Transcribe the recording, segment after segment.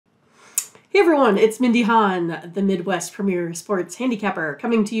Hey everyone, it's Mindy Hahne, the Midwest premier sports handicapper,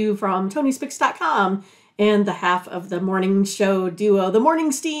 coming to you from TonySpicks.com and the half of the morning show duo, The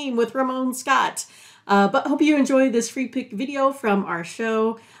Morning Steam with Ramon Scott. But hope you enjoy this free pick video from our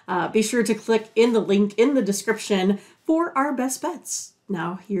show. Be sure to click in the link in the description for our best bets.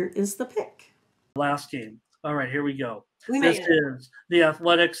 Now here is the pick. Last game. All right, here we go. This is the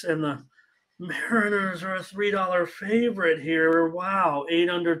Athletics and the Mariners are a $3 favorite here. Wow, 8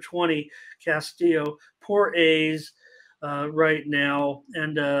 under 20. Castillo, poor A's right now,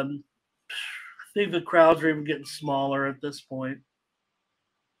 and I think the crowds are even getting smaller at this point.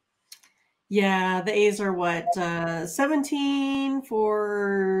 Yeah, the A's are what, 17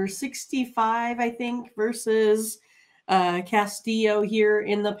 for 65, I think, versus Castillo here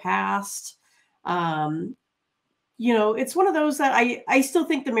in the past. You know, it's one of those that I still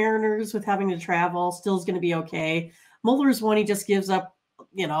think the Mariners, with having to travel, still is going to be okay. Muller's one, he just gives up,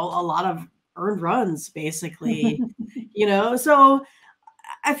 you know, a lot of earned runs, basically. You know, so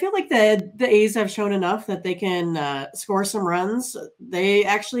I feel like the A's have shown enough that they can score some runs. They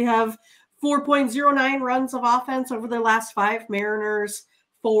actually have 4.09 runs of offense over their last 5. Mariners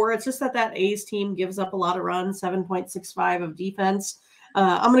 4. It's just that A's team gives up a lot of runs, 7.65 of defense.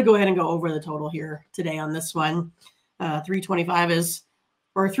 I'm going to go ahead and go over the total here today on this one. 325 is,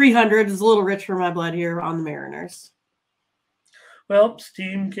 or 300 is a little rich for my blood here on the Mariners. Well,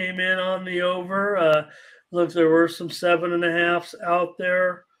 Steam came in on the over. Look, there were some 7.5s out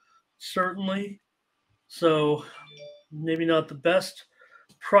there, certainly. So maybe not the best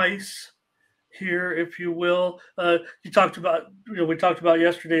price here, if you will. You talked about, we talked about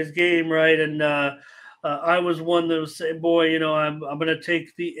yesterday's game, right? And I was one that was saying, boy, I'm going to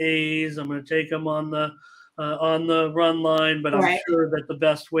take the A's. I'm going to take them on the run line, but I'm sure that the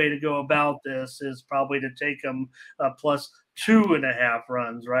best way to go about this is probably to take them plus 2.5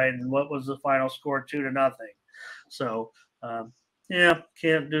 runs, right? And what was the final score? 2-0. So, yeah,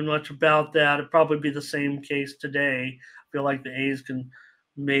 can't do much about that. It'd probably be the same case today. I feel like the A's can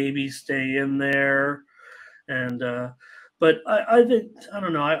maybe stay in there, and but I think, I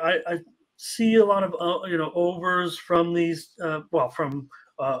don't know. I see a lot of overs from these from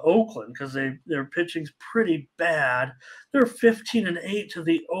Oakland, because their pitching's pretty bad. They're 15-8 to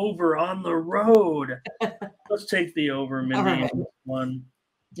the over on the road. Let's take the over, Mindy. One,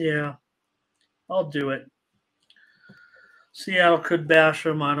 yeah, I'll do it. Seattle could bash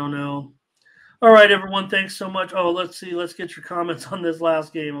them. I don't know. All right, everyone. Thanks so much. Oh, let's see. Let's get your comments on this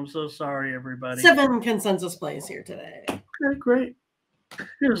last game. I'm so sorry, everybody. 7 consensus plays here today. Okay, great.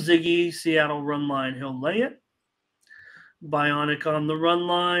 Here's Ziggy, Seattle run line. He'll lay it. Bionic on the run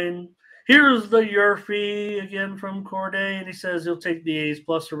line. Here's the Yurfie again from Corday, and he says he'll take the A's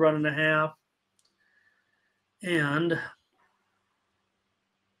plus 1.5. And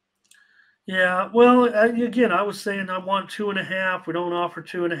yeah, well, again, I was saying I want 2.5. We don't offer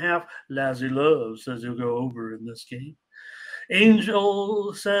 2.5. Lazzy Love says he'll go over in this game.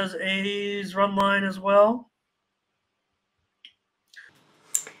 Angel says A's run line as well.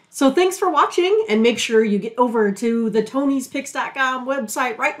 So thanks for watching, and make sure you get over to the TonySpicks.com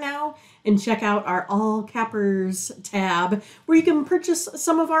website right now and check out our All Cappers tab, where you can purchase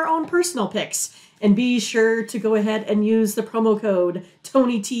some of our own personal picks. And be sure to go ahead and use the promo code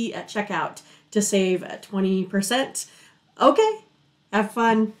TonyT at checkout to save 20%. Okay, have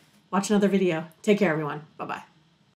fun. Watch another video. Take care, everyone. Bye-bye.